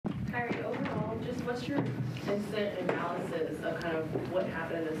what's your instant analysis of kind of what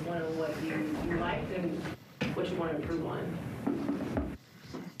happened in this one and what you liked and what you want to improve on?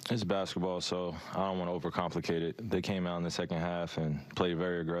 It's basketball, so I don't want to overcomplicate it. They came out in the second half and played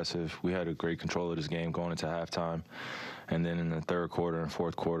very aggressive. We had a great control of this game going into halftime. And then in the third quarter and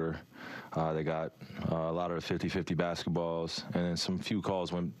fourth quarter, they got a lot of the 50-50 basketballs, and then some few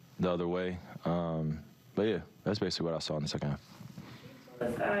calls went the other way. But, yeah, that's basically what I saw in the second half.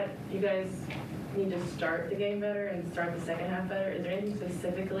 Was that you guys need to start the game better and start the second half better? Is there anything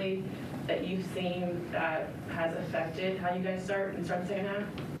specifically that you've seen that has affected how you guys start the second half?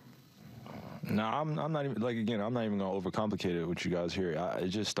 No, I'm not even, like, again, I'm not even going to overcomplicate it with you guys here. It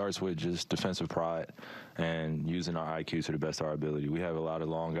just starts with just defensive pride and using our IQ to the best of our ability. We have a lot of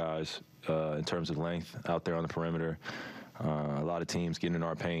long guys in terms of length out there on the perimeter. A lot of teams getting in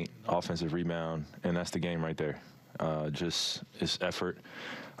our paint, offensive rebound, and that's the game right there. Just it's effort,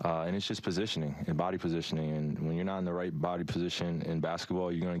 and it's just positioning and body positioning. And when you're not in the right body position in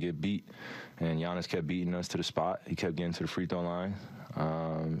basketball, you're going to get beat. And Giannis kept beating us to the spot. He kept getting to the free throw line,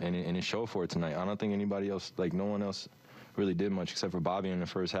 and it showed for it tonight. I don't think anybody else, like no one else, really did much except for Bobby in the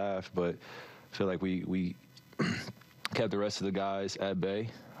first half. But I feel like we kept the rest of the guys at bay,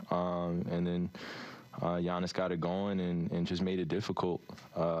 and then Giannis got it going and just made it difficult.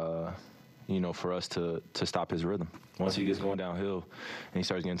 For us to stop his rhythm. Once he gets going downhill and he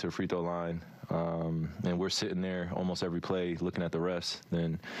starts getting to the free throw line, and we're sitting there almost every play looking at the refs,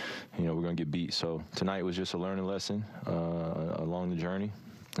 then, we're going to get beat. So tonight was just a learning lesson along the journey,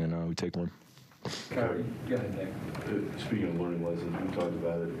 and we take one. Kyrie, go ahead, Nick. Speaking of learning lessons, we talked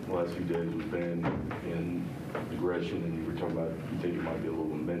about it the last few days with Ben and aggression, and you were talking about you think it might be a little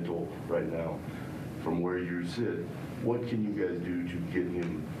mental right now. From where you sit, what can you guys do to get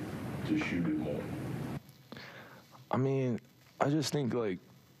him to shoot it more? I mean, I just think, like,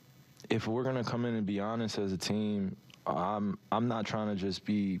 if we're going to come in and be honest as a team, I'm not trying to just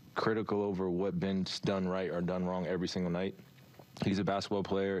be critical over what Ben's done right or done wrong every single night. He's a basketball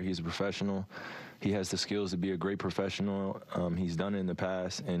player. He's a professional. He has the skills to be a great professional. He's done it in the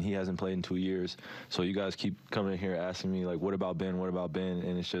past, and he hasn't played in 2 years. So you guys keep coming in here asking me, like, what about Ben? What about Ben?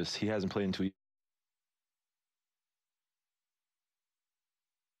 And it's just he hasn't played in 2 years.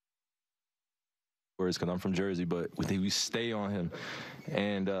 Because I'm from Jersey, but we stay on him,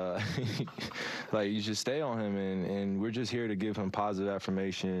 and like you just stay on him, and we're just here to give him positive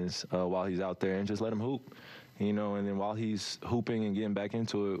affirmations while he's out there and just let him hoop, and then while he's hooping and getting back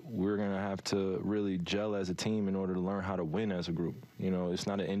into it, we're gonna have to really gel as a team in order to learn how to win as a group. It's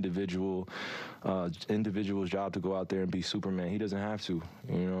not an individual's job to go out there and be Superman. He doesn't have to.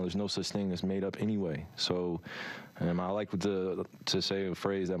 There's no such thing as made up anyway. So. I like to say a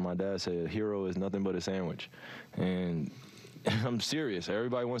phrase that my dad said, a hero is nothing but a sandwich. And I'm serious.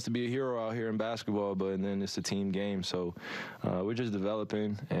 Everybody wants to be a hero out here in basketball, but then it's a team game. So we're just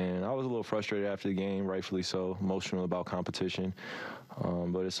developing. And I was a little frustrated after the game, rightfully so, emotional about competition.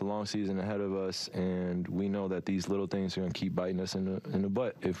 But it's a long season ahead of us, and we know that these little things are going to keep biting us in the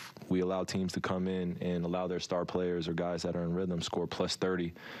butt if we allow teams to come in and allow their star players or guys that are in rhythm score plus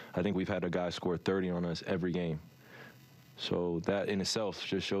 30. I think we've had a guy score 30 on us every game. So that in itself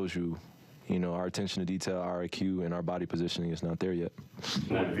just shows you, our attention to detail, our IQ, and our body positioning is not there yet.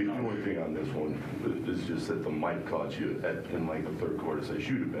 The only thing on this one is just that the mic caught you in like the third quarter say,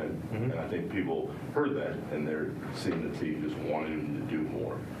 shoot it, Ben. Mm-hmm. And I think people heard that, and they're seeing the team just wanted him to do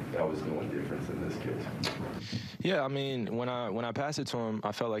more. That was the only difference in this case. Yeah, I mean, when I passed it to him,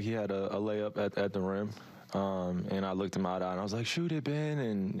 I felt like he had a layup at the rim. And I looked him out, and I was like, shoot it, Ben.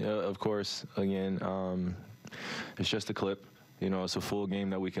 And, of course, again, it's just a clip. It's a full game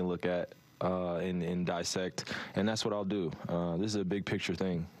that we can look at and dissect, and that's what I'll do. This is a big picture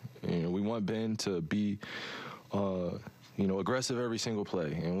thing. We want Ben to be, aggressive every single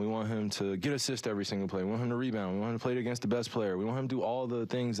play, and we want him to get assists every single play. We want him to rebound. We want him to play against the best player. We want him to do all the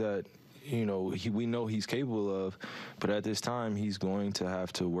things that we know he's capable of, but at this time he's going to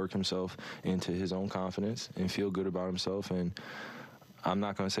have to work himself into his own confidence and feel good about himself. And I'm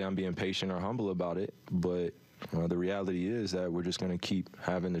not going to say I'm being patient or humble about it, but the reality is that we're just going to keep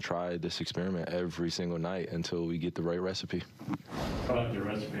having to try this experiment every single night until we get the right recipe. About the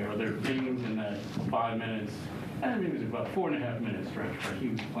recipe, are there things in that 5 minutes, I mean, it was about 4.5 minutes stretch where he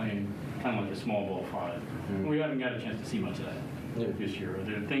was playing kind of like a small ball 5. Mm-hmm. We haven't got a chance to see much of that this year. Are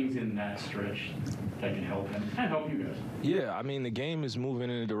there things in that stretch that can help him and help you guys? Yeah, I mean, the game is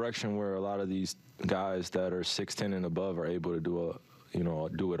moving in a direction where a lot of these guys that are 6'10" and above are able to do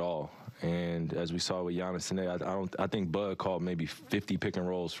do it all. And as we saw with Giannis tonight, I think Bud called maybe 50 pick and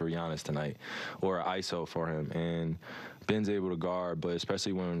rolls for Giannis tonight, or ISO for him. And Ben's able to guard, but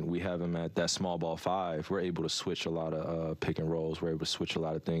especially when we have him at that small ball 5, we're able to switch a lot of pick and rolls. We're able to switch a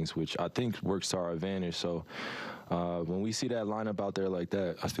lot of things, which I think works to our advantage. So when we see that lineup out there like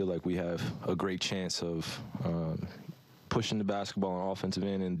that, I feel like we have a great chance of pushing the basketball on offensive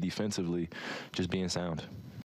end and defensively just being sound.